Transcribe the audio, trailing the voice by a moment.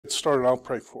Started, I'll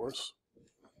pray for us.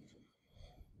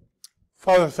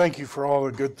 Father, thank you for all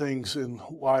the good things in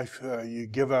life you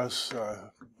give us,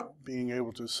 being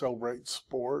able to celebrate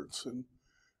sports and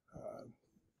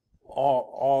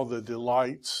all the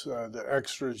delights, the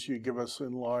extras you give us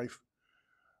in life.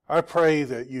 I pray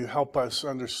that you help us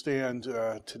understand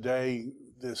today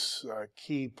this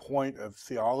key point of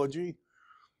theology,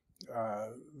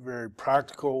 very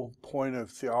practical point of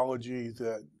theology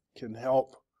that can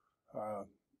help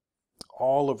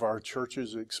all of our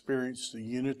churches experience the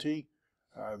unity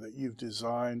that you've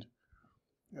designed.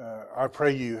 I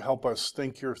pray you help us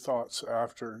think your thoughts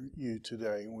after you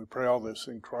today. And we pray all this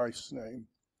in Christ's name.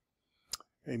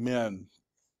 Amen.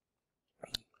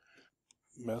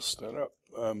 Messed that up.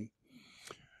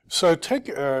 So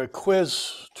take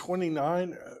quiz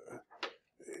 29.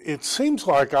 It seems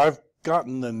like I've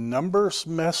gotten the numbers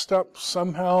messed up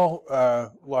somehow.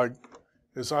 Like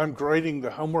as I'm grading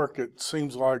the homework, it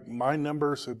seems like my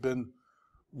numbers have been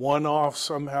one off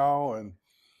somehow.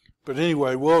 But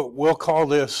anyway, we'll call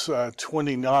this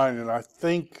 29, and I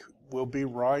think we'll be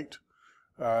right.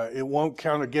 It won't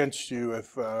count against you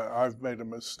if I've made a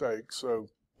mistake. So,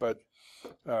 but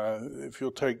if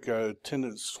you'll take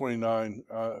attendance 29,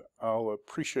 I'll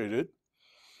appreciate it.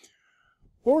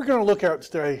 What we're going to look at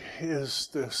today is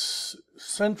this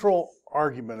central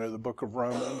argument of the book of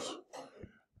Romans.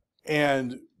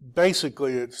 And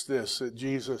basically it's this, that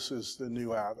Jesus is the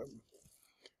new Adam.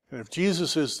 And if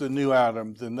Jesus is the new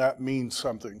Adam, then that means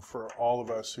something for all of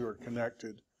us who are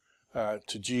connected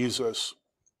to Jesus.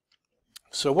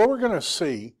 So what we're going to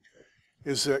see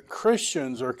is that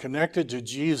Christians are connected to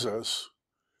Jesus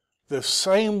the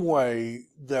same way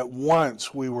that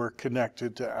once we were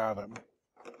connected to Adam.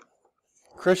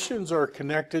 Christians are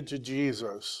connected to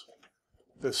Jesus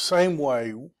the same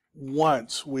way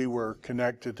once we were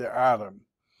connected to Adam.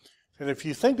 And if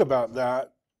you think about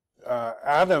that,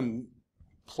 Adam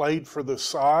played for the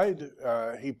side.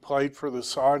 He played for the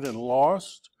side and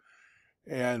lost.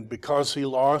 And because he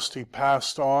lost, he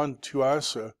passed on to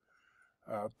us a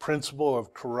principle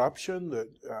of corruption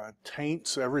that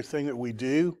taints everything that we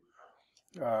do.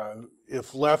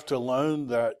 If left alone,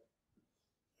 that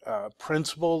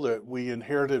principle that we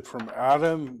inherited from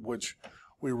Adam, which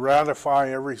we ratify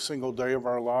every single day of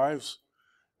our lives,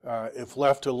 if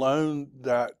left alone,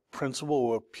 that principle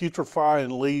will putrefy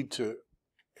and lead to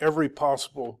every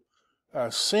possible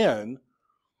sin.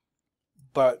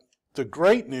 But the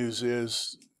great news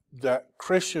is that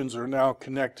Christians are now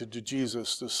connected to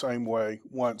Jesus the same way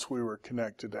once we were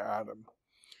connected to Adam.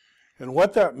 And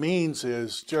what that means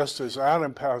is, just as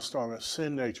Adam passed on a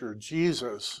sin nature,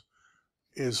 Jesus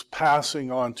is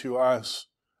passing on to us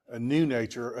a new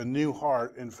nature, a new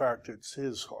heart. In fact, it's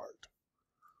his heart.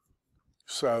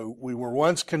 So we were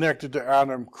once connected to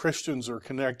Adam. Christians are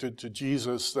connected to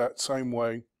Jesus that same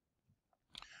way.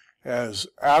 As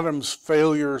Adam's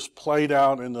failures played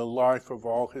out in the life of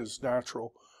all his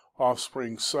natural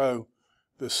offspring, so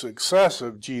the success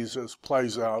of Jesus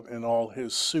plays out in all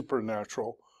his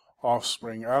supernatural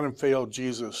offspring. Adam failed,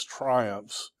 Jesus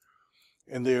triumphs.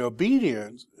 And the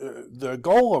obedience, the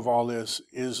goal of all this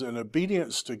is an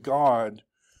obedience to God,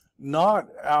 not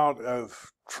out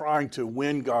of trying to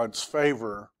win God's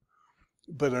favor,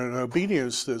 but an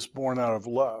obedience that's born out of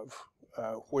love,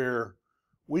 where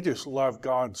we just love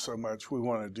God so much we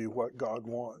want to do what God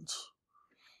wants.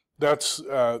 That's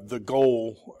the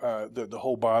goal that the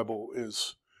whole Bible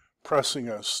is pressing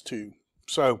us to.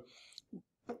 So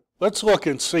let's look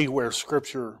and see where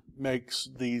Scripture makes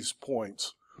these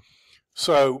points.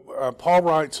 So Paul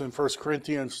writes in 1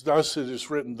 Corinthians, "Thus it is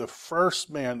written, the first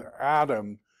man,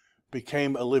 Adam,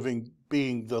 became a living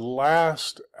being. The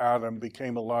last Adam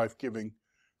became a life-giving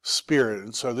spirit."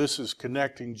 And so this is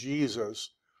connecting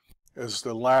Jesus as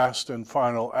the last and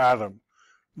final Adam.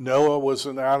 Noah was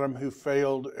an Adam who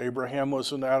failed. Abraham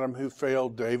was an Adam who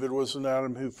failed. David was an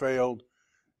Adam who failed.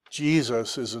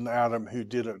 Jesus is an Adam who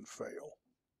didn't fail.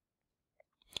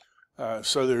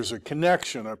 So there's a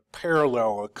connection, a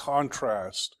parallel, a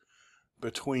contrast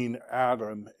between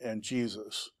Adam and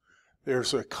Jesus.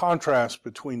 There's a contrast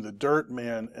between the dirt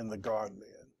man and the God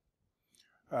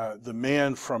man. The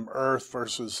man from earth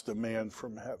versus the man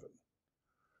from heaven.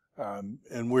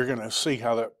 And we're going to see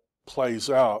how that plays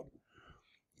out.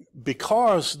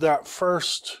 Because that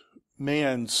first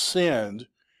man sinned,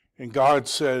 and God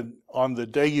said, "On the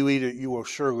day you eat it, you will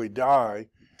surely die,"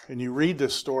 and you read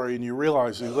this story and you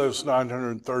realize he lives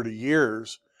 930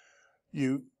 years,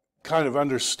 you kind of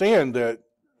understand that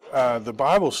the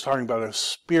Bible's talking about a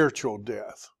spiritual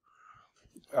death.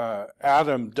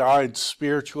 Adam died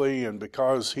spiritually, and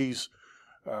because he's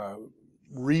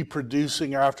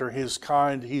reproducing after his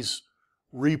kind, he's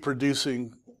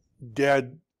reproducing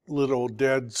little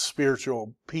dead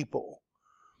spiritual people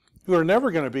who are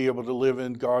never going to be able to live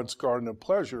in God's garden of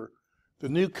pleasure. The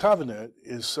new covenant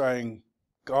is saying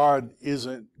God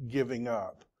isn't giving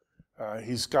up.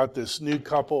 He's got this new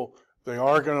couple. They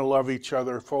are going to love each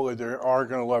other fully. They are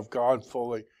going to love God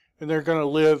fully. And they're going to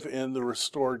live in the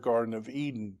restored Garden of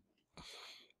Eden.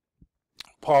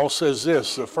 Paul says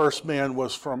this, the first man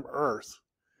was from earth.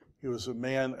 He was a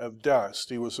man of dust.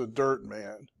 He was a dirt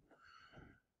man.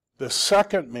 The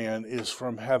second man is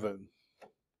from heaven.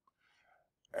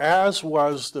 As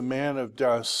was the man of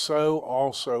dust, so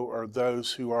also are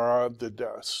those who are of the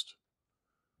dust.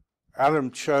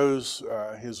 Adam chose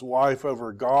his wife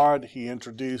over God. He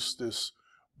introduced this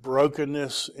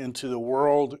brokenness into the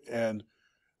world, and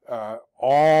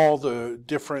all the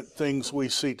different things we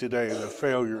see today, the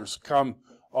failures, come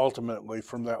ultimately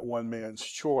from that one man's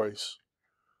choice.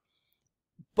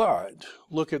 But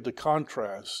look at the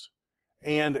contrast.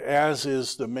 And as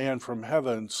is the man from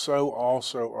heaven, so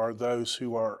also are those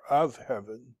who are of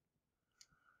heaven.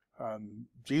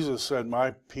 Jesus said,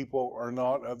 my people are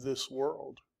not of this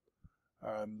world.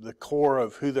 The core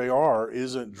of who they are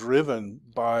isn't driven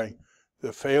by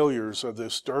the failures of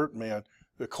this dirt man.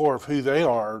 The core of who they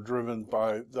are driven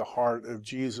by the heart of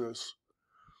Jesus.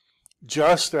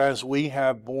 Just as we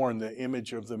have borne the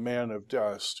image of the man of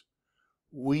dust,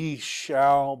 we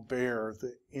shall bear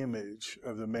the image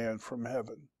of the man from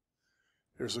heaven.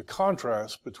 There's a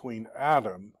contrast between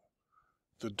Adam,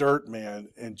 the dirt man,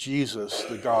 and Jesus,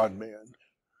 the God man.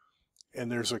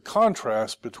 And there's a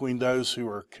contrast between those who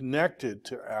are connected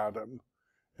to Adam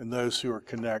and those who are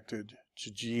connected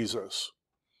to Jesus.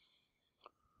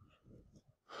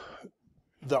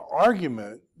 The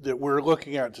argument that we're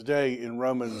looking at today in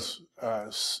Romans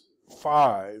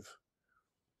 5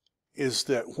 is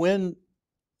that when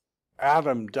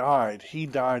Adam died, he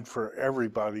died for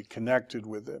everybody connected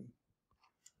with him.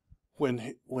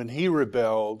 When he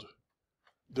rebelled,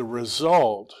 the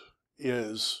result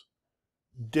is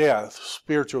death,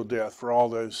 spiritual death, for all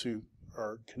those who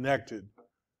are connected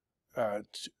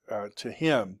to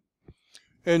him.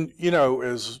 And, you know,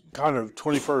 as kind of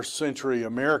 21st century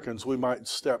Americans, we might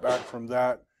step back from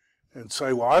that and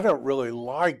say, well, I don't really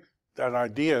like that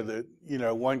idea that, you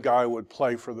know, one guy would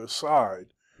play for the side.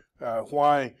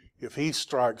 Why, if he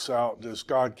strikes out, does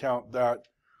God count that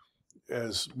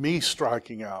as me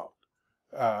striking out?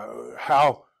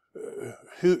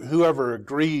 Whoever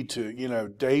agreed to, you know,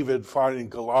 David fighting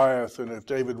Goliath, and if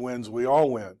David wins, we all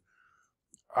win.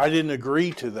 I didn't agree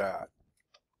to that.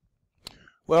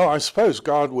 Well, I suppose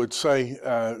God would say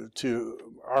to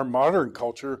our modern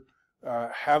culture,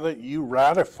 haven't you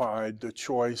ratified the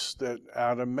choice that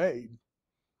Adam made?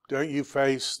 Don't you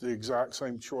face the exact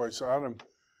same choice Adam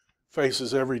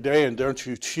faces every day, and don't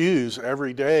you choose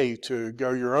every day to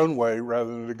go your own way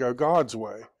rather than to go God's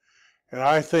way? And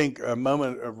I think a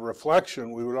moment of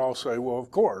reflection, we would all say, well,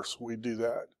 of course we do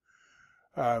that.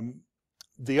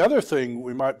 The other thing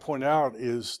we might point out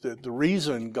is that the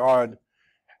reason God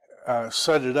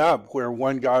set it up where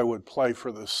one guy would play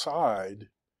for the side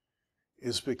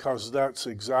is because that's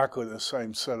exactly the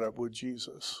same setup with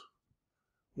Jesus.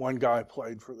 One guy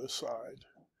played for the side.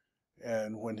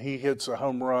 And when he hits a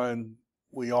home run,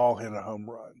 we all hit a home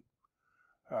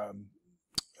run.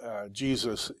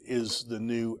 Jesus is the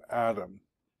new Adam.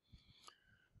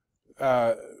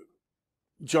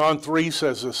 John 3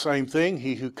 says the same thing.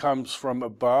 He who comes from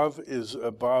above is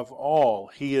above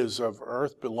all. He is of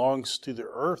earth, belongs to the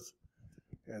earth,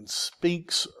 and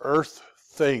speaks earth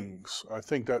things. I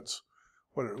think that's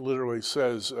what it literally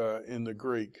says in the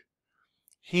Greek.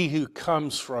 He who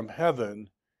comes from heaven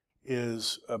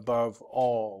is above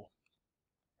all.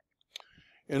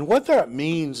 And what that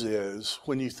means is,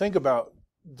 when you think about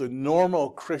the normal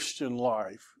Christian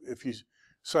life, if you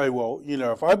say, well, you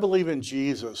know, if I believe in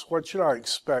Jesus, what should I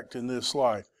expect in this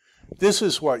life? This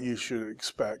is what you should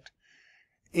expect.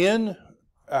 In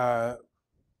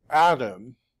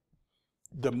Adam,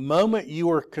 the moment you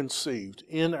were conceived,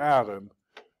 in Adam,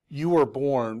 you were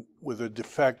born with a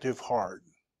defective heart.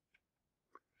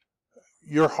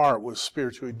 Your heart was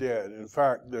spiritually dead. In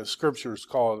fact, the scriptures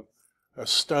call it a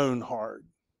stone heart.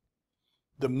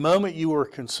 The moment you were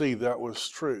conceived, that was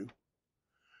true.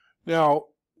 Now,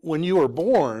 when you were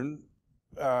born,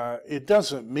 it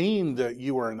doesn't mean that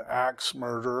you were an axe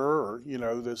murderer or, you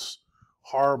know, this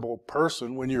horrible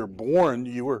person. When you're born,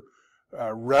 you were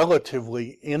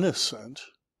relatively innocent.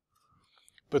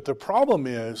 But the problem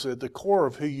is, at the core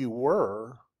of who you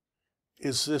were,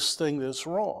 is this thing that's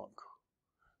wrong.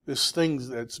 This thing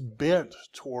that's bent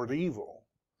toward evil.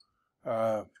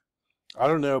 I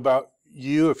don't know about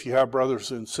if you have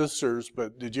brothers and sisters,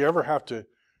 but did you ever have to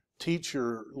teach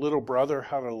your little brother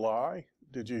how to lie?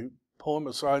 Did you pull him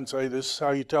aside and say, this is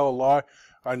how you tell a lie?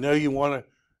 I know you want to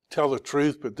tell the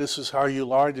truth, but this is how you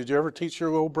lie. Did you ever teach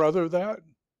your little brother that?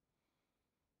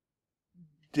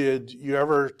 Did you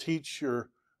ever teach your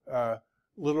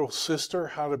little sister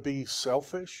how to be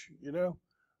selfish?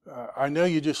 I know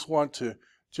you just want to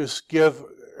just give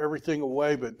everything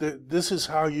away, but this is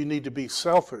how you need to be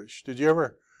selfish. Did you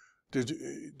ever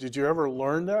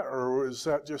learn that, or was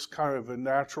that just kind of a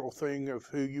natural thing of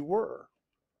who you were?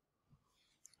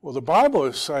 Well, the Bible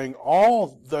is saying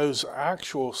all those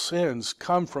actual sins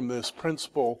come from this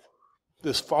principle,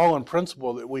 this fallen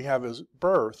principle that we have as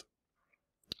birth,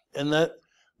 and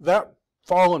that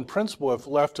fallen principle, if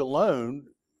left alone,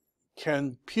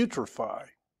 can putrefy.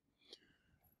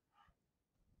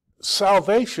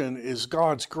 Salvation is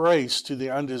God's grace to the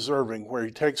undeserving, where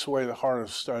he takes away the heart of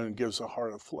stone and gives a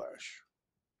heart of flesh.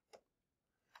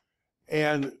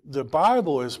 And the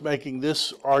Bible is making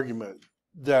this argument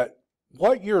that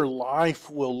what your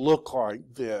life will look like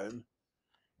then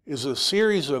is a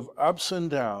series of ups and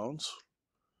downs.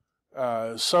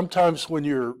 Sometimes when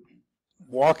you're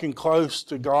walking close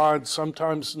to God,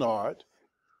 sometimes not.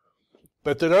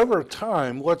 But that over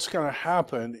time, what's going to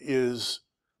happen is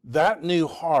that new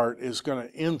heart is going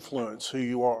to influence who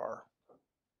you are.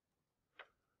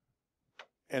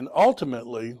 And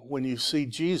ultimately, when you see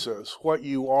Jesus, what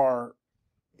you are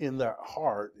in that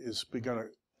heart is going to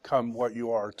become what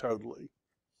you are totally.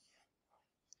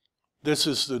 This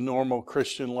is the normal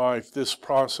Christian life. This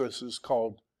process is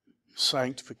called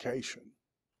sanctification.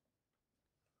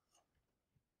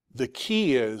 The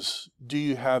key is, do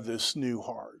you have this new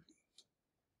heart?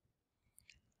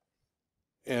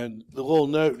 And the little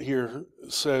note here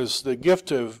says the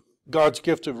gift of God's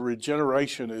gift of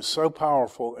regeneration is so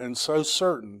powerful and so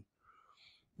certain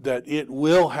that it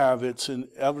will have its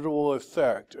inevitable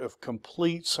effect of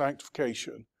complete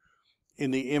sanctification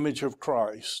in the image of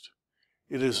Christ.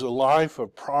 It is a life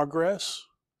of progress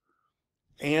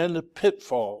and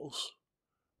pitfalls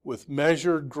with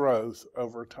measured growth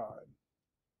over time.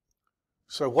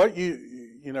 So what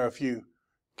if you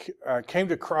came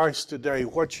to Christ today,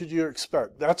 what should you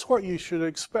expect? That's what you should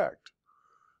expect.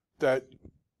 That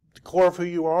the core of who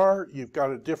you are, you've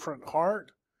got a different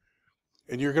heart,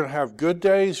 and you're going to have good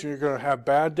days, and you're going to have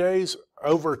bad days.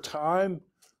 Over time,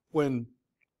 when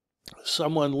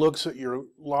someone looks at your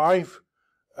life,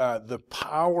 the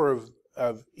power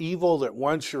of evil that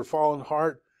once your fallen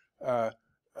heart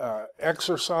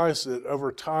exercised, that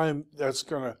over time that's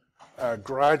going to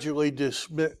gradually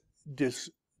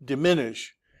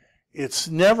diminish. It's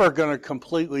never going to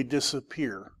completely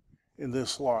disappear in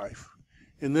this life.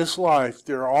 In this life,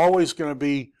 there are always going to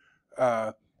be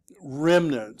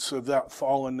remnants of that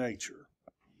fallen nature.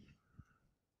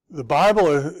 The Bible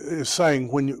is saying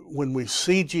when we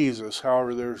see Jesus,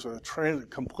 however, there's a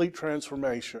complete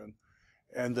transformation,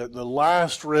 and that the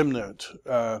last remnant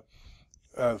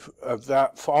of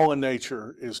that fallen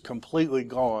nature is completely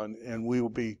gone, and we will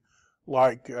be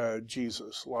like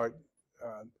Jesus, like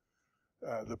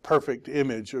the perfect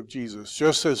image of Jesus.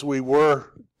 Just as we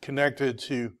were connected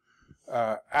to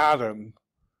Adam,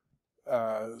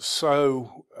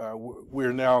 so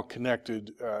we're now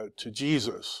connected to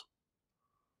Jesus.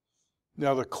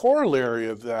 Now, the corollary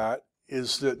of that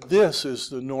is that this is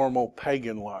the normal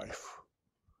pagan life.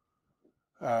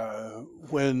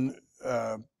 When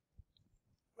a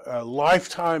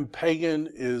lifetime pagan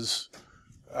is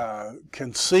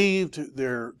conceived,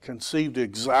 they're conceived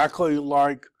exactly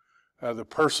like the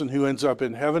person who ends up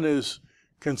in heaven is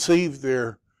conceived.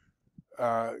 They're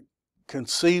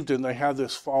conceived and they have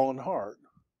this fallen heart.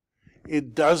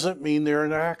 It doesn't mean they're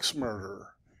an axe murderer.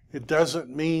 It doesn't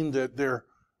mean that they're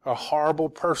a horrible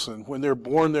person. When they're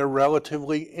born, they're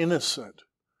relatively innocent.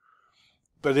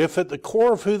 But if at the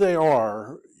core of who they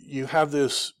are, you have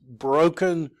this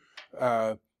broken,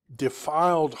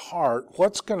 defiled heart,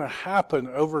 what's going to happen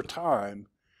over time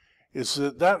is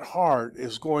that heart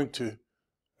is going to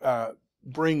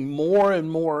bring more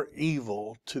and more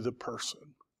evil to the person.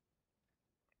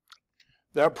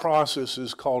 That process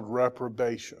is called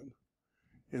reprobation.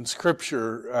 In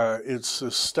Scripture, it's the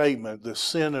statement, the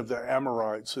sin of the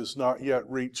Amorites has not yet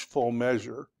reached full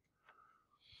measure.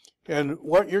 And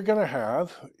what you're going to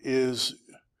have is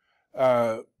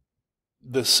the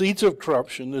seeds of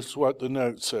corruption, this is what the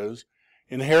note says,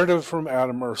 inherited from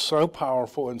Adam are so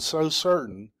powerful and so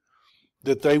certain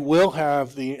that they will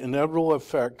have the inevitable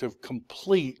effect of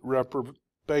complete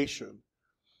reprobation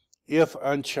if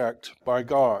unchecked by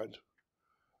God.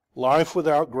 Life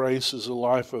without grace is a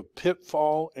life of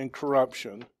pitfall and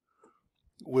corruption,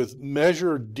 with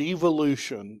measured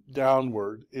devolution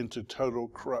downward into total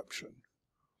corruption.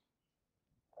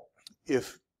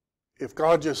 If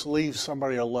God just leaves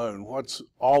somebody alone, what's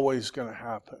always going to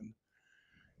happen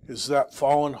is that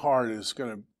fallen heart is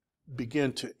going to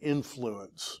begin to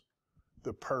influence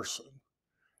the person.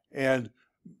 And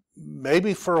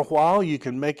maybe for a while you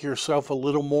can make yourself a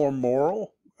little more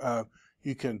moral.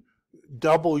 You can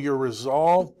double your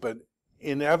resolve, but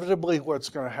inevitably what's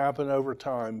going to happen over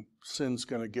time, sin's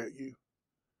going to get you.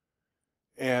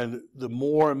 And the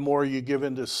more and more you give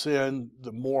into sin,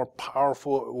 the more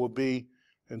powerful it will be,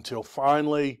 until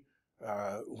finally,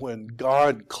 when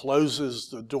God closes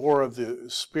the door of the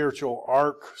spiritual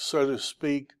ark, so to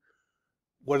speak,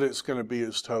 what it's going to be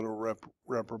is total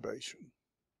reprobation.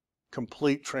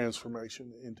 Complete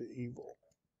transformation into evil.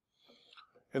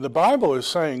 And the Bible is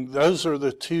saying those are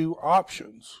the two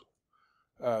options.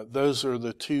 Those are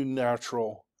the two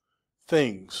natural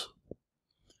things.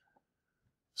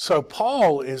 So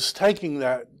Paul is taking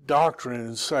that doctrine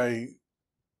and saying,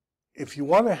 if you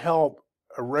want to help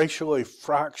a racially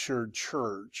fractured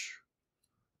church,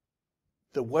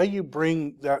 the way you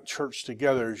bring that church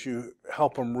together is you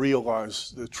help them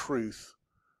realize the truth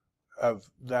of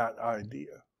that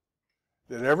idea.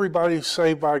 That everybody's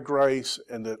saved by grace,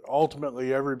 and that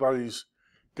ultimately everybody's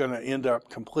going to end up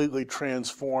completely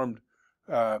transformed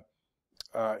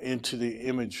into the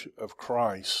image of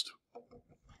Christ.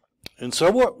 And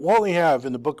so what we have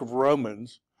in the book of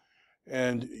Romans,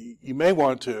 and you may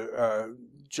want to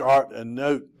jot a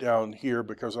note down here,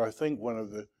 because I think one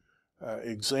of the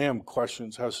exam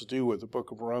questions has to do with the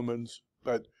book of Romans.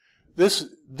 But this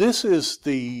is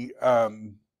the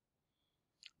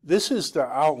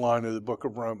outline of the book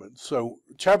of Romans. So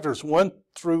chapters 1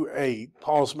 through 8,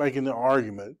 Paul's making the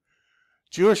argument: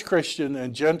 Jewish Christian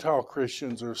and Gentile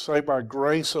Christians are saved by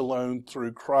grace alone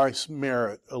through Christ's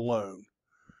merit alone.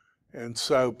 And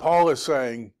so Paul is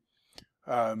saying,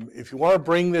 if you want to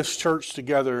bring this church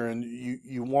together, and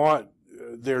you want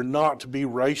there not to be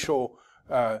racial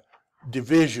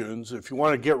divisions, if you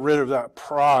want to get rid of that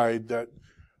pride, that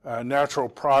natural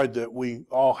pride that we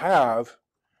all have,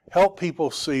 help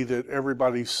people see that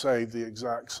everybody's saved the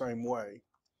exact same way.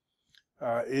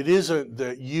 It isn't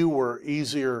that you were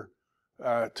easier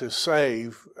to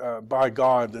save by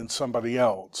God than somebody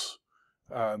else.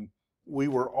 We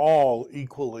were all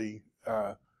equally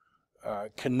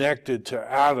connected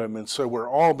to Adam, and so we're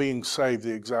all being saved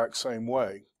the exact same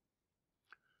way.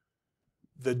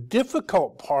 The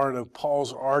difficult part of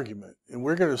Paul's argument, and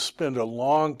we're going to spend a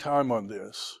long time on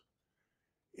this,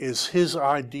 is his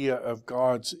idea of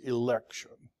God's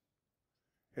election.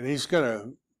 And he's going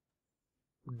to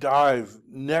dive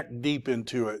neck deep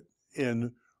into it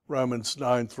in Romans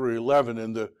 9 through 11.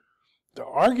 And the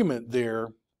argument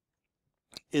there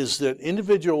is that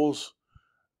individuals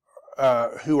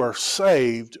who are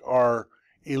saved are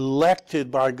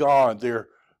elected by God. They're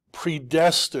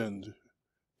predestined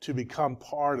to become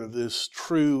part of this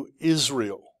true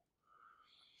Israel.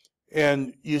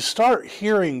 And you start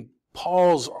hearing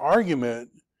Paul's argument,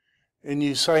 and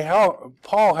you say,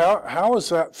 Paul, how is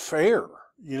that fair?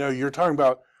 You know, you're talking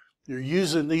about, you're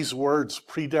using these words,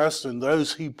 predestined,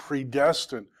 those he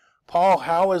predestined. Paul,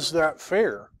 how is that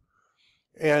fair?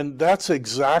 And that's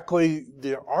exactly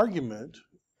the argument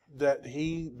that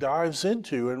he dives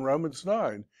into in Romans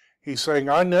 9. He's saying,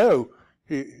 I know.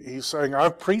 He's saying,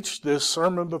 I've preached this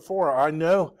sermon before. I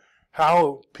know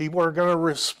how people are going to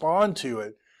respond to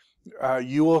it.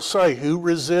 You will say, who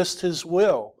resists his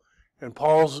will? And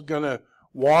Paul's going to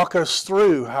walk us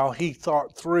through how he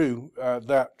thought through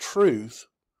that truth.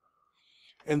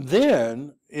 And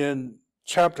then in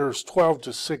chapters 12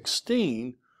 to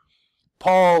 16,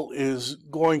 Paul is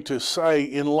going to say,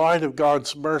 in light of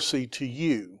God's mercy to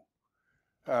you,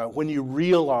 when you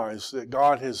realize that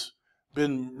God has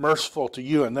been merciful to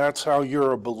you, and that's how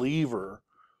you're a believer,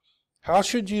 how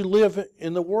should you live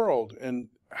in the world? And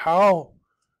how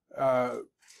is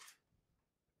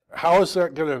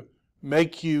that going to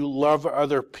make you love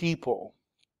other people?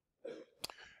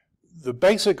 The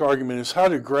basic argument is, how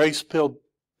do grace-filled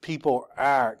people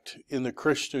act in the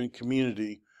Christian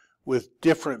community with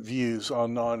different views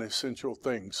on non-essential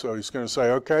things? So he's going to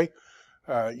say, okay,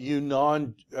 you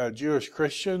non-Jewish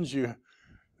Christians, you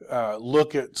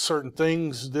look at certain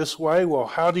things this way. Well,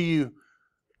 how do you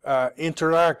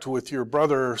interact with your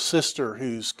brother or sister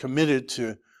who's committed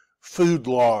to food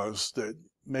laws that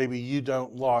maybe you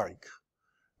don't like?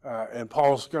 And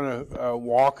Paul's going to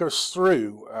walk us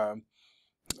through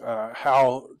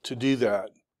how to do that.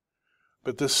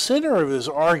 But the center of his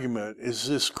argument is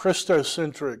this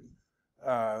Christocentric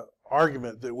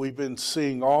argument that we've been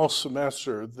seeing all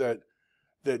semester, that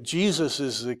that Jesus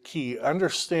is the key,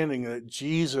 understanding that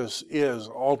Jesus is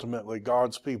ultimately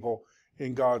God's people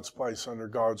in God's place under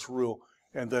God's rule,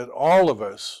 and that all of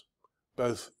us,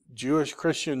 both Jewish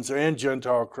Christians and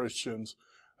Gentile Christians,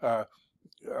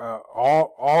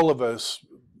 all of us,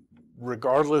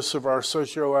 regardless of our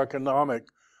socioeconomic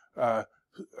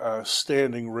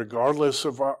standing, regardless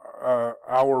of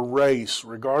our race,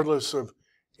 regardless of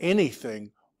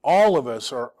anything, all of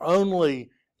us are only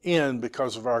in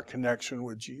because of our connection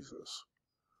with Jesus.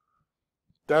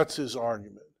 That's his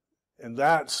argument. And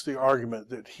that's the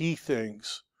argument that he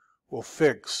thinks will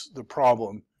fix the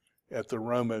problem at the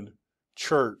Roman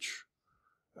church.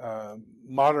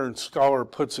 Modern scholar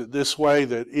puts it this way,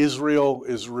 that Israel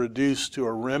is reduced to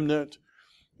a remnant,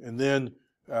 and then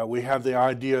we have the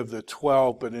idea of the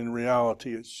 12, but in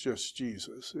reality it's just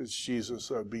Jesus. It's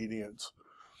Jesus' obedience.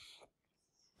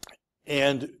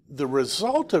 And the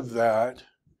result of that,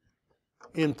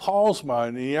 in Paul's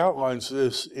mind, and he outlines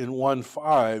this in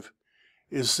 1:5,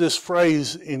 is this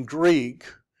phrase in Greek,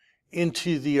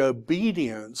 into the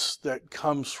obedience that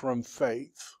comes from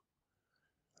faith.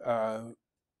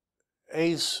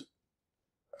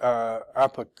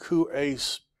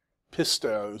 Apokoues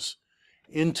pistos,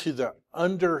 into the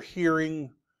underhearing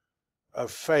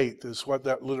of faith, is what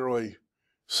that literally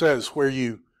says, where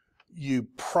you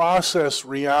process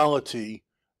reality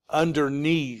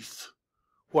underneath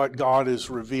what God has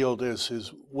revealed as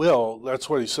his will. That's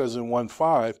what he says in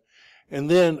 1:5. And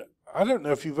then, I don't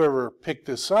know if you've ever picked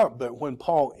this up, but when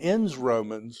Paul ends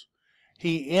Romans,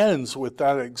 he ends with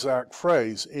that exact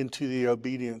phrase, into the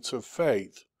obedience of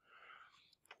faith.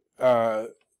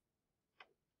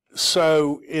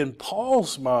 So in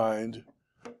Paul's mind,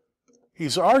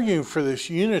 he's arguing for this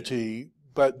unity,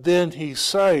 but then he's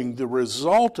saying the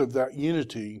result of that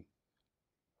unity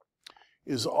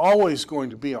is always going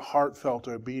to be a heartfelt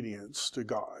obedience to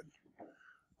God,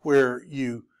 where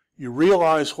you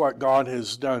realize what God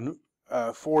has done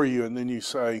for you, and then you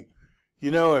say,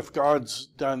 if God's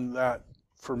done that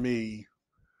for me,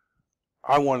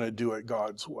 I want to do it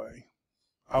God's way.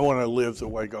 I want to live the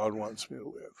way God wants me to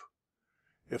live.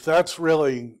 If that's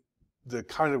really the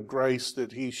kind of grace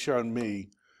that he's shown me,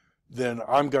 then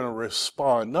I'm going to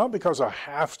respond, not because I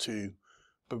have to,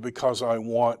 but because I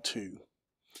want to.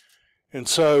 And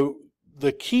so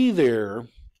the key there,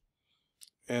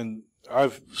 and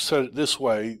I've said it this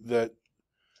way, that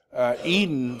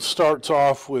Eden starts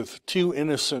off with two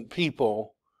innocent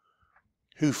people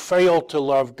who fail to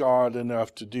love God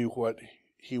enough to do what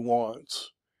he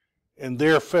wants. And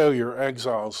their failure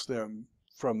exiles them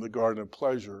from the Garden of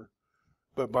Pleasure.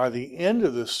 But by the end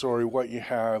of the story, what you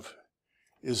have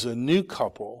is a new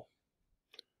couple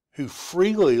who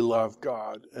freely love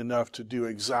God enough to do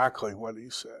exactly what he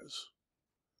says.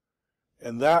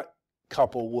 And that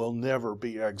couple will never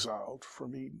be exiled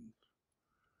from Eden.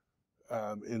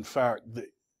 In fact,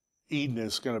 Eden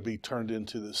is going to be turned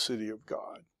into the city of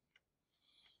God.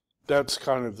 That's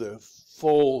kind of the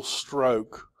full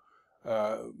stroke,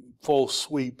 full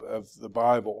sweep of the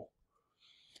Bible.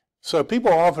 So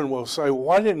people often will say, well,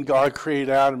 why didn't God create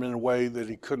Adam in a way that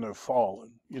he couldn't have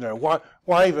fallen?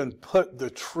 Why even put the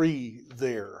tree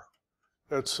there?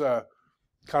 That's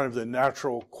kind of the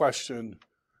natural question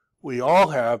we all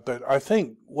have. But I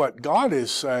think what God is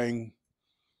saying,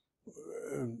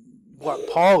 what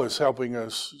Paul is helping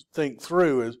us think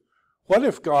through, is what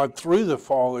if God, through the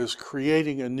fall, is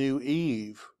creating a new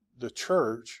Eve, the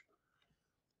church,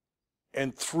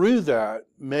 and through that,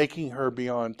 making her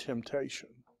beyond temptation?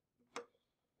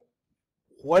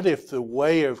 What if the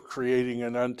way of creating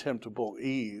an untemptable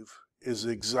Eve is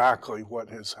exactly what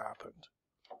has happened?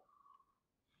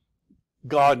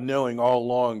 God knowing all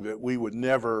along that we would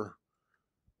never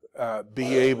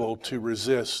be able to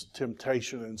resist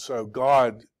temptation, and so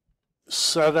God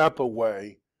set up a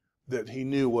way that he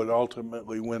knew would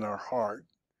ultimately win our heart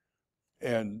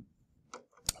and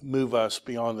move us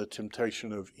beyond the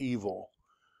temptation of evil.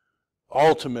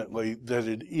 Ultimately, that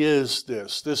it is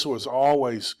this was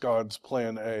always God's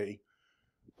plan A,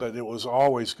 but it was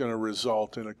always going to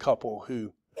result in a couple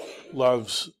who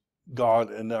loves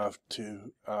God enough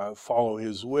to follow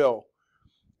his will.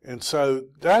 And so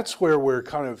that's where we're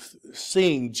kind of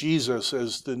seeing Jesus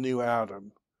as the new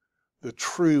Adam, the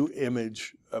true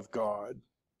image of God.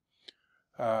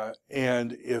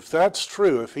 And if that's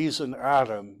true, if he's an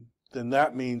Adam, then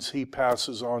that means he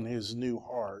passes on his new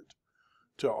heart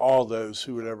to all those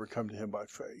who would ever come to him by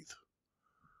faith.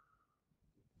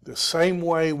 The same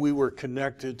way we were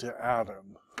connected to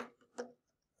Adam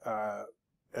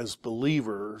as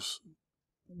believers,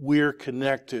 we're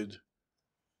connected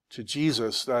to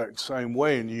Jesus that same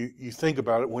way. And you think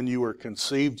about it, when you were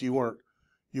conceived, you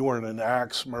You weren't an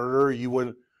axe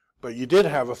murderer. But you did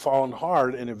have a fallen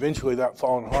heart, and eventually that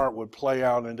fallen heart would play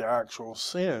out into actual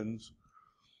sins.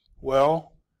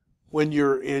 Well, when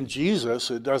you're in Jesus,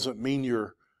 it doesn't mean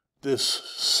you're this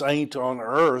saint on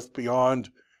earth beyond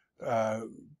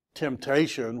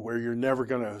temptation where you're never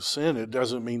going to sin. It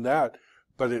doesn't mean that.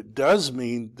 But it does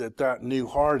mean that that new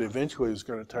heart eventually is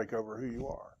going to take over who you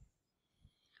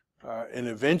are. And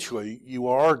eventually you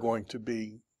are going to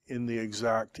be in the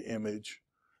exact image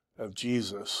of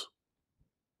Jesus.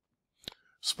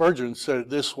 Spurgeon said it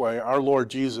this way: our Lord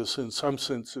Jesus in some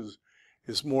senses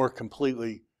is more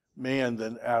completely man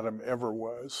than Adam ever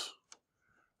was.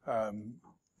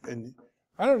 And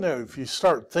I don't know, if you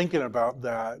start thinking about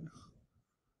that,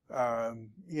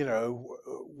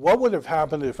 what would have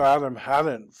happened if Adam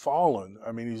hadn't fallen?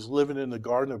 I mean, he's living in the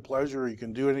garden of pleasure. He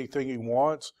can do anything he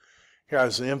wants. He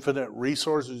has infinite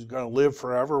resources. He's going to live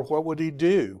forever. What would he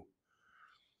do?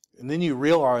 And then you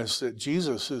realize that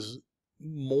Jesus is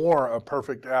more a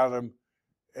perfect Adam,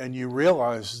 and you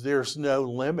realize there's no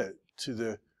limit to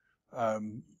the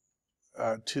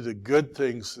good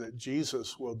things that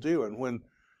Jesus will do. And when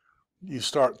you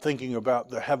start thinking about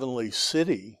the heavenly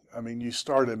city, I mean, you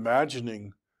start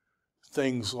imagining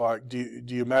things like, do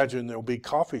you imagine there'll be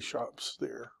coffee shops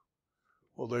there?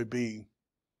 Will they be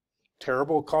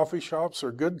terrible coffee shops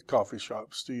or good coffee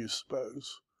shops, do you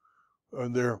suppose?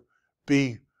 And there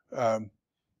be,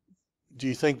 do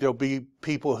you think there'll be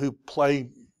people who play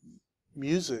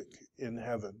music in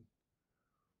heaven?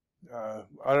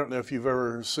 I don't know if you've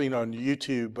ever seen on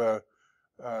YouTube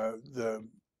the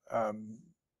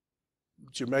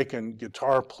Jamaican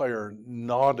guitar player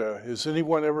Nada. Has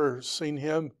anyone ever seen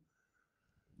him?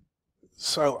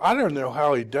 So I don't know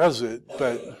how he does it,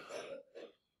 but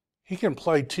he can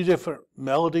play two different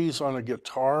melodies on a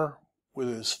guitar with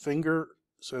his fingers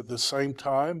at the same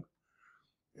time.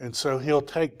 And so he'll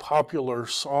take popular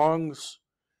songs,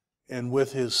 and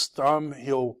with his thumb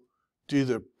he'll do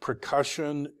the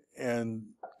percussion and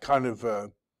kind of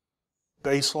a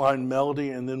bass line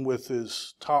melody, and then with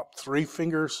his top three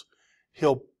fingers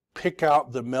he'll pick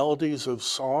out the melodies of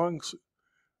songs.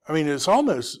 I mean, it's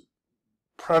almost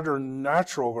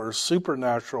preternatural or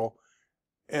supernatural,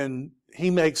 and he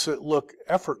makes it look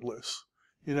effortless.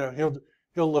 You know,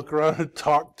 he'll look around and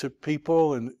talk to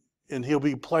people, and he'll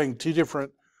be playing two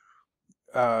different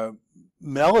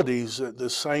melodies at the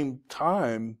same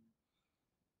time.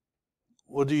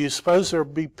 Well, do you suppose there'll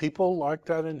be people like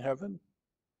that in heaven?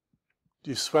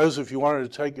 Do you suppose if you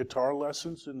wanted to take guitar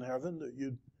lessons in heaven that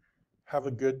you'd have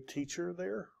a good teacher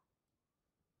there?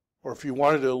 Or if you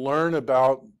wanted to learn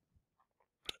about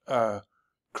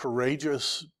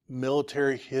courageous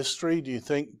military history, do you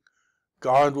think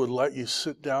God would let you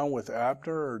sit down with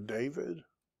Abner or David?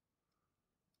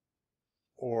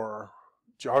 Or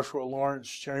Joshua Lawrence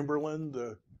Chamberlain,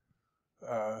 the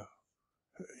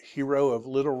hero of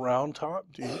Little Round Top?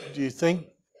 Do you think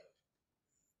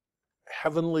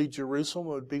heavenly Jerusalem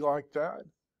would be like that?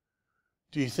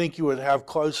 Do you think you would have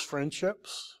close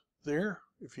friendships there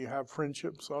if you have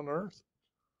friendships on earth?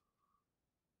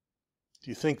 Do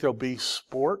you think there'll be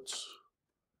sports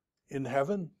in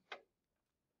heaven?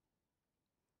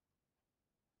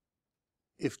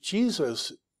 If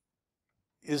Jesus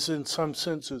is in some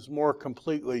senses more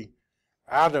completely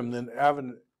Adam than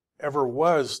Adam ever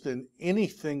was, then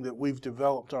anything that we've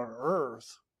developed on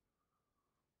earth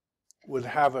would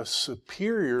have a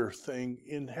superior thing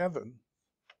in heaven.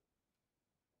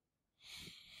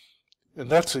 And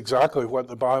that's exactly what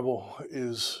the Bible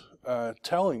is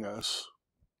telling us.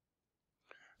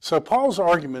 So Paul's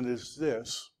argument is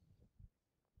this: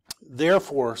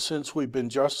 therefore, since we've been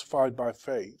justified by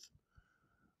faith,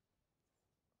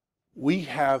 we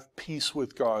have peace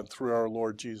with God through our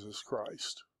Lord Jesus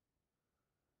Christ.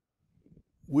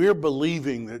 We're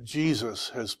believing that Jesus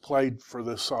has played for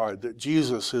the side, that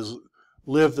Jesus has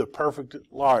lived the perfect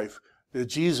life, that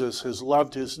Jesus has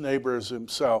loved his neighbor as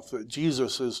himself, that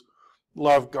Jesus has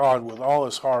loved God with all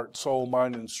his heart, soul,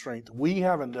 mind, and strength. We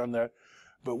haven't done that,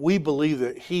 but we believe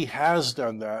that he has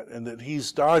done that and that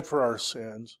he's died for our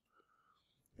sins.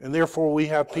 And therefore we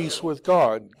have peace with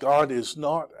God. God is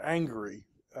not angry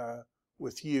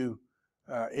with you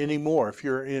anymore if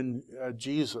you're in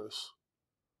Jesus.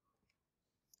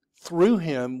 Through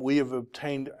him we have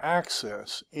obtained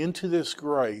access into this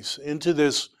grace, into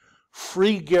this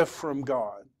free gift from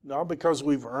God, not because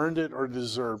we've earned it or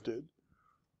deserved it.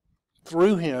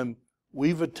 Through him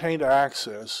we've attained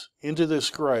access into this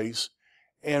grace,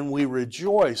 and we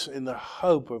rejoice in the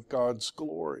hope of God's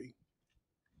glory.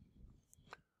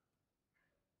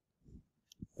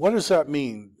 What does that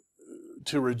mean,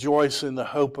 to rejoice in the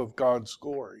hope of God's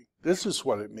glory? This is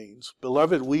what it means.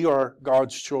 Beloved, we are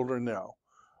God's children now.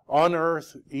 On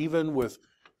earth, even with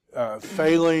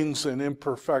failings and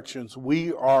imperfections,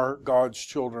 we are God's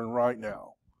children right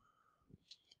now.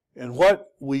 And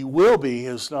what we will be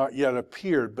has not yet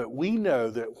appeared, but we know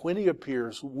that when he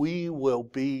appears, we will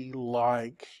be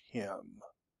like him.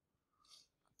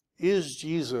 Is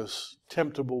Jesus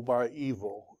temptable by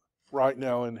evil right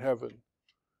now in heaven?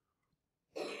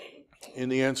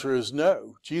 And the answer is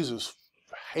no. Jesus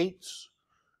hates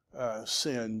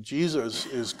sin. Jesus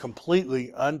is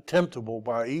completely untemptable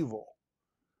by evil.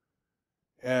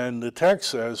 And the text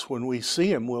says when we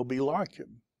see him, we'll be like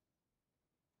him.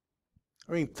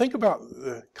 I mean, think about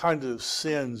the kind of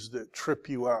sins that trip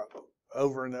you up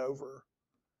over and over.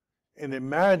 And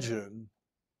imagine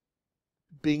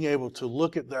being able to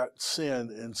look at that sin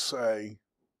and say,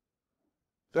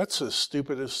 that's the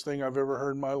stupidest thing I've ever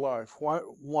heard in my life.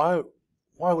 Why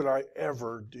would I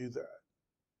ever do that?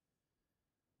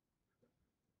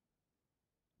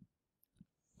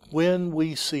 When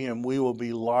we see him, we will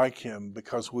be like him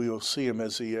because we will see him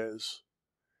as he is.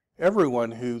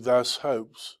 Everyone who thus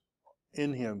hopes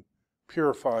in him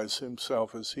purifies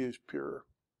himself as he is pure.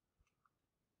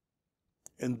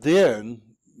 And then,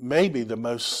 maybe the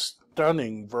most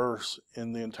stunning verse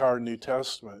in the entire New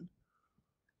Testament,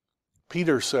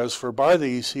 Peter says, for by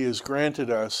these he has granted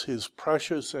us his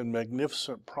precious and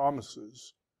magnificent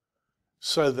promises,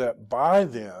 so that by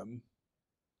them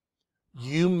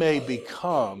you may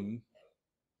become,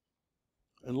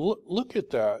 and look at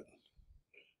that,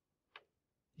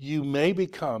 you may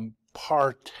become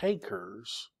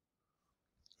partakers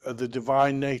of the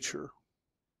divine nature.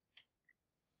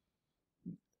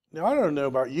 Now, I don't know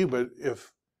about you, but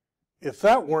if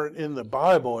that weren't in the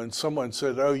Bible and someone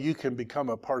said, oh, you can become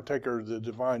a partaker of the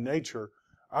divine nature,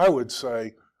 I would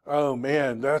say, oh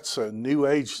man, that's a New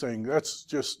Age thing. That's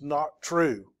just not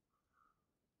true.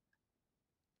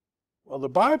 Well, the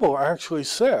Bible actually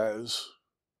says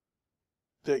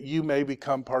that you may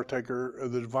become partaker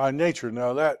of the divine nature.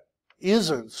 Now, that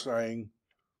isn't saying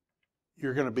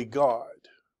you're going to be God.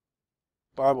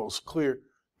 The Bible's clear.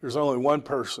 There's only one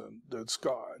person that's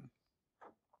God.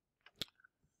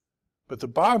 But the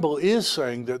Bible is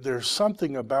saying that there's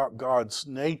something about God's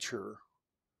nature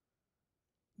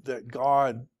that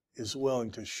God is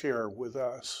willing to share with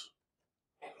us.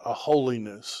 A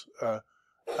holiness,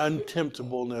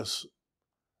 untemptableness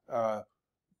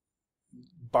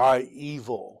by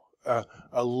evil, a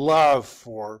love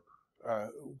for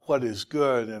what is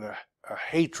good and a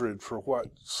hatred for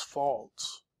what's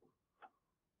false.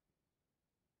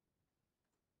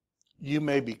 You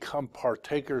may become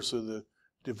partakers of the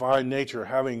divine nature,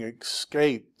 having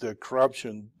escaped the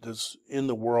corruption that's in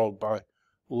the world by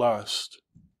lust.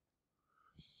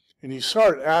 And you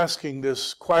start asking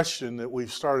this question that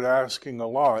we've started asking a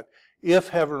lot. If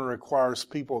heaven requires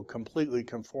people completely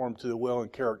conform to the will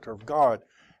and character of God,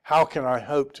 how can I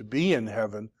hope to be in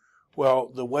heaven? Well,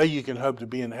 the way you can hope to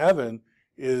be in heaven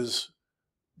is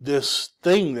this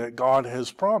thing that God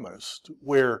has promised,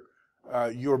 where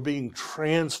you're being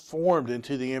transformed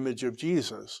into the image of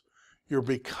Jesus. You're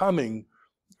becoming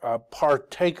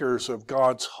partakers of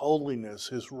God's holiness,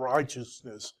 his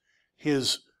righteousness,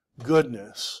 his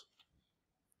goodness.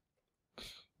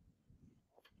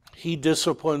 He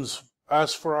disciplines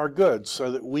us for our good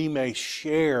so that we may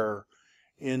share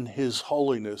in his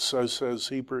holiness, so says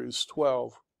Hebrews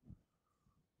 12.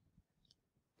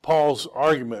 Paul's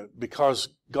argument, because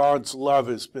God's love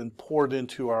has been poured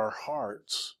into our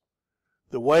hearts,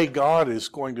 the way God is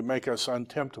going to make us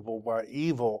untemptable by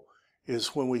evil is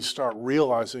when we start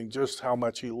realizing just how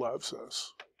much he loves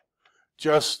us,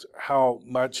 just how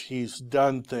much he's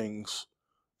done things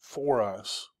for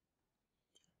us.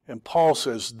 And Paul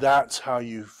says that's how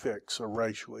you fix a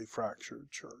racially fractured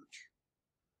church.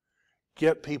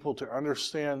 Get people to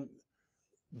understand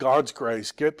God's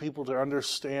grace. Get people to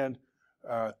understand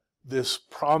this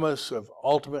promise of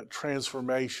ultimate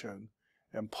transformation.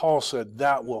 And Paul said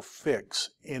that will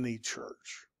fix any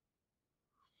church.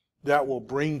 That will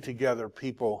bring together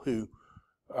people who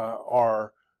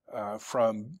are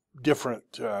from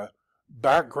different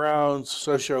backgrounds,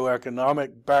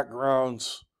 socioeconomic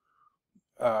backgrounds,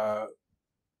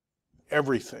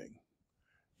 everything.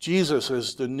 Jesus,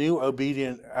 as the new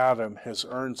obedient Adam, has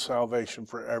earned salvation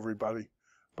for everybody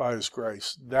by his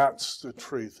grace. That's the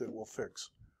truth that will fix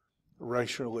a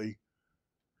racially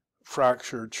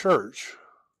fractured church.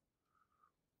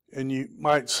 And you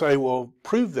might say, well,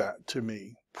 prove that to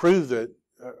me. Prove that,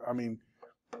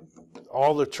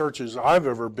 all the churches I've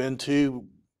ever been to,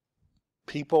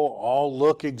 people all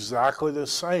look exactly the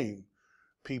same.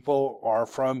 People are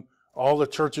from all the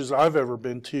churches I've ever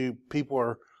been to, people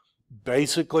are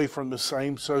basically from the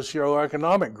same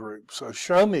socioeconomic group. So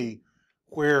show me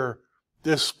where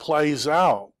this plays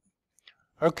out.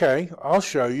 Okay, I'll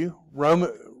show you.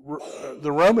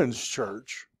 The Romans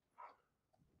church,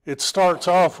 it starts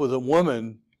off with a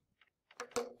woman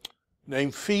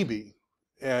named Phoebe.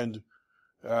 And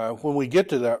when we get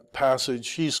to that passage,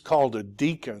 she's called a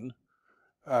deacon.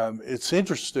 It's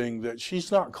interesting that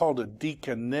she's not called a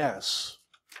deaconess.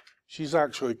 She's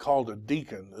actually called a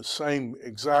deacon, the same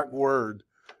exact word.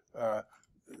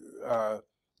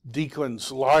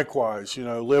 Deacons likewise,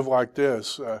 live like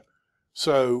this.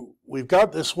 So we've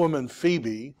got this woman,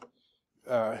 Phoebe,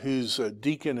 who's a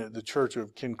deacon at the church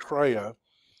of Cenchreae.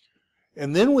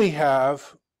 And then we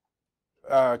have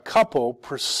a couple,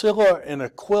 Priscilla and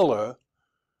Aquila,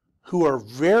 who are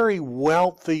very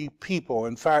wealthy people.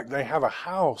 In fact, they have a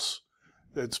house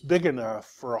that's big enough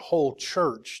for a whole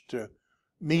church to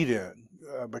meet in,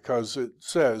 because it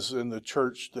says in the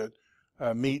church that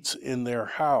meets in their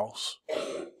house.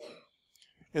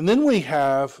 And then we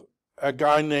have a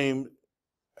guy named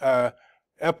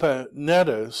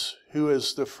Epaenetus, who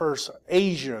is the first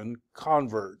Asian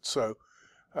convert. So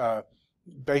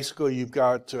basically you've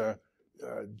got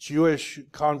Jewish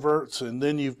converts, and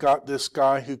then you've got this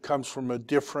guy who comes from a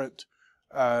different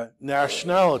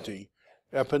nationality,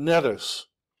 Epaenetus.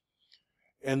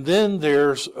 And then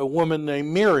there's a woman named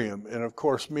Miriam, and of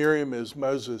course Miriam is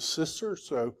Moses' sister,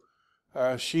 so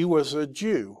she was a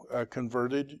Jew, a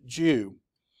converted Jew.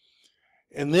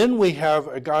 And then we have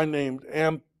a guy named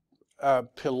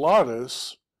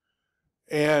Pilatus,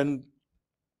 and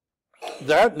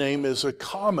that name is a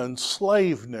common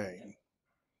slave name.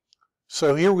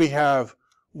 So here we have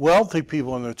wealthy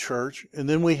people in the church, and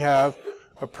then we have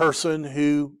a person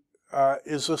who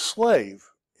is a slave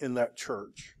in that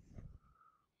church.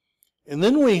 And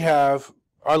then we have,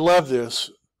 I love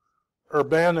this,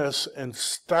 Urbanus and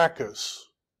Stachys.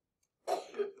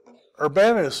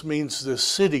 Urbanus means the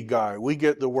city guy. We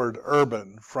get the word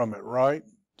urban from it, right?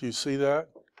 Do you see that?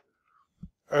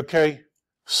 Okay,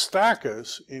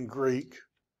 Stachys in Greek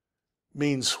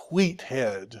means wheat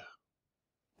head.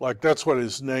 Like that's what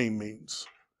his name means.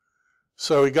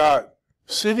 So we got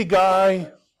city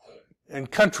guy and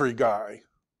country guy,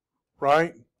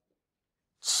 right?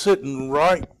 Sitting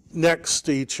right next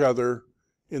to each other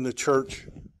in the church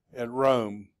at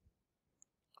Rome.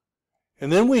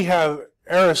 And then we have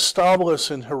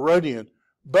Aristobulus and Herodian.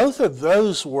 Both of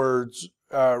those words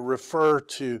refer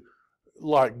to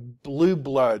like blue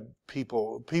blood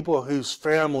people, people whose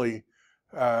family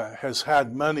has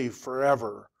had money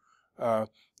forever.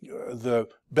 The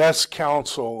best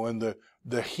counsel and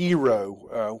the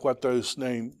hero, what those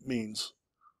name means.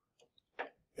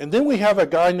 And then we have a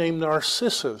guy named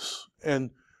Narcissus,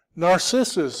 and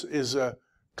Narcissus is a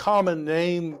common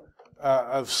name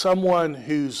of someone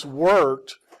who's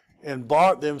worked and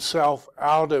bought themselves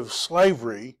out of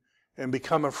slavery and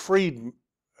become a freedman.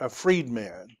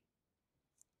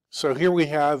 So here we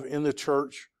have in the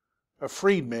church a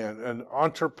freedman, an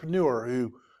entrepreneur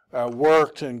who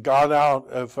worked and got out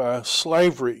of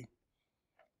slavery.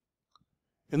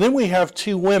 And then we have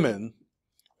two women,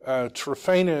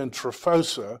 Tryphena and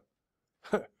Tryphosa,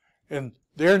 and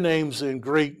their names in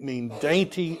Greek mean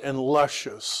dainty and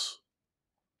luscious.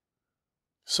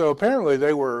 So apparently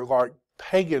they were like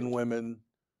pagan women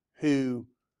who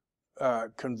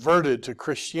converted to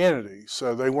Christianity.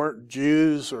 So they weren't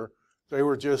Jews, or they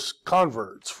were just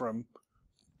converts from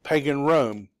pagan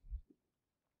Rome.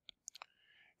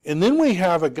 And then we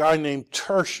have a guy named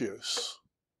Tertius.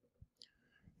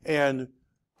 And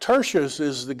Tertius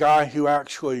is the guy who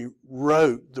actually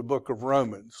wrote the book of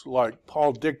Romans. Like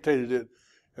Paul dictated it,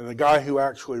 and the guy who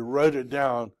actually wrote it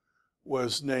down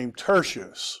was named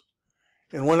Tertius.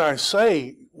 And when I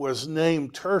say was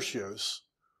named Tertius,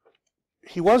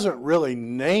 he wasn't really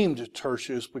named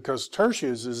Tertius, because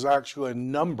Tertius is actually a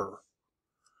number.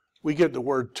 We get the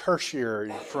word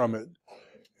tertiary from it,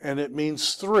 and it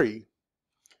means 3.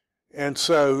 And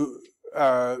so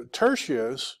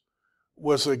Tertius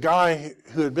was a guy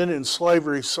who had been in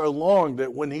slavery so long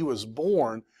that when he was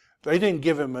born, they didn't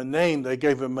give him a name, they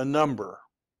gave him a number.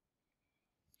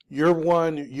 You're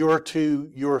 1, you're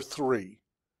 2, you're 3.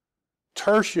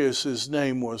 Tertius's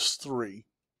name was 3.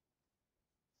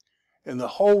 And the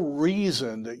whole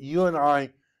reason that you and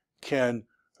I can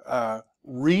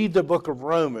read the book of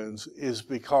Romans is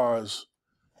because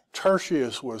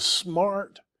Tertius was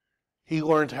smart. He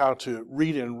learned how to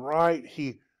read and write.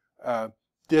 He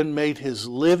then made his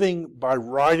living by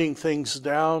writing things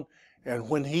down. And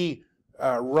when he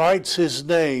writes his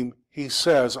name, he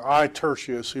says, I,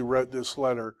 Tertius, who wrote this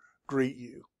letter, greet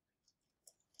you.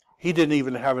 He didn't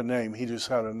even have a name. He just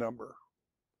had a number.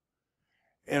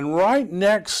 And right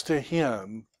next to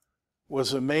him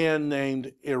was a man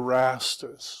named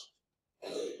Erastus.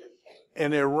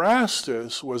 And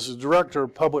Erastus was the director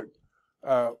of public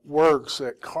works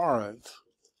at Corinth.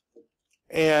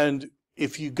 And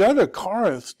if you go to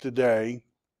Corinth today,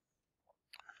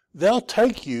 they'll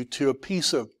take you to a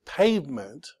piece of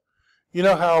pavement. You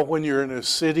know how when you're in a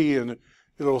city and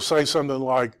it'll say something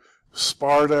like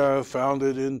Sparta,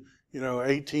 founded in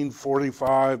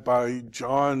 1845 by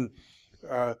John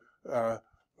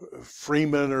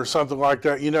Freeman or something like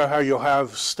that. You know how you'll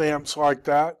have stamps like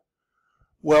that?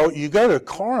 Well, you go to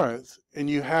Corinth and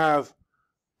you have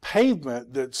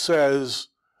pavement that says,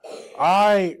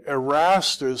 I,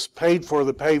 Erastus, paid for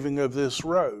the paving of this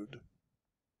road.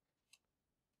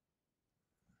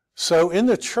 So in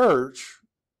the church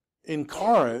in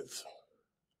Corinth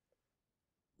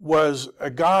was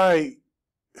a guy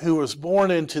who was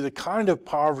born into the kind of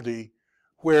poverty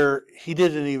where he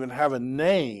didn't even have a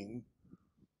name,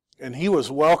 and he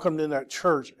was welcomed in that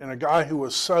church, and a guy who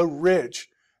was so rich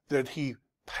that he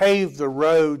paved the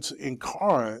roads in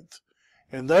Corinth,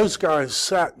 and those guys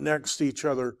sat next to each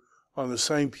other on the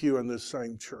same pew in the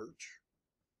same church.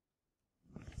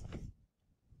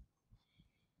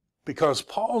 Because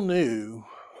Paul knew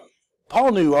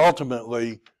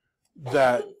ultimately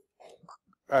that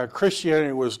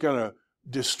Christianity was going to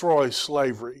destroy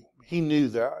slavery. He knew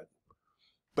that.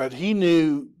 But he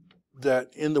knew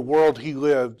that in the world he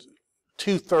lived,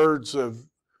 2/3 of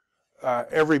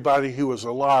everybody who was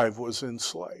alive was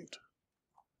enslaved.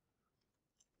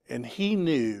 And he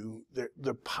knew that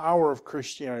the power of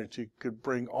Christianity could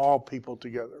bring all people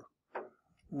together.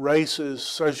 Races,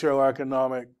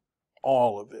 socioeconomic,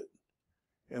 all of it.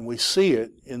 And we see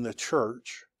it in the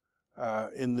church,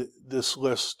 this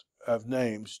list of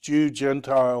names. Jew,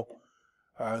 Gentile,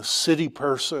 city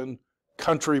person,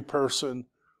 country person,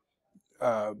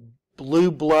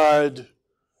 blue blood,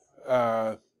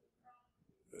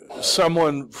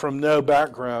 someone from no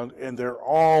background, and they're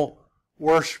all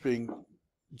worshiping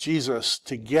Jesus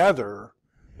together,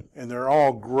 and they're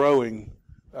all growing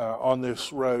on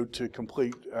this road to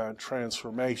complete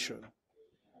transformation.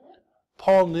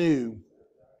 Paul knew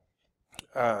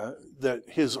that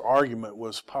his argument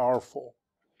was powerful.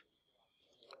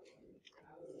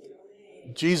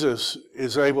 Jesus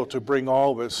is able to bring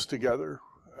all of us together.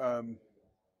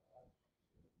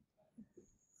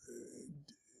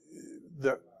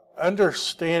 The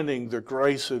understanding the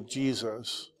grace of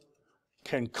Jesus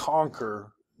can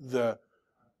conquer the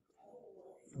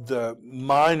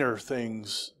minor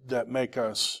things that make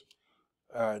us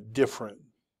different.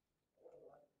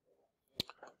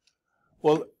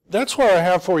 Well, that's what I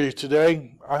have for you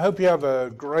today. I hope you have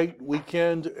a great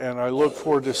weekend, and I look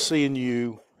forward to seeing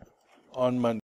you on Monday.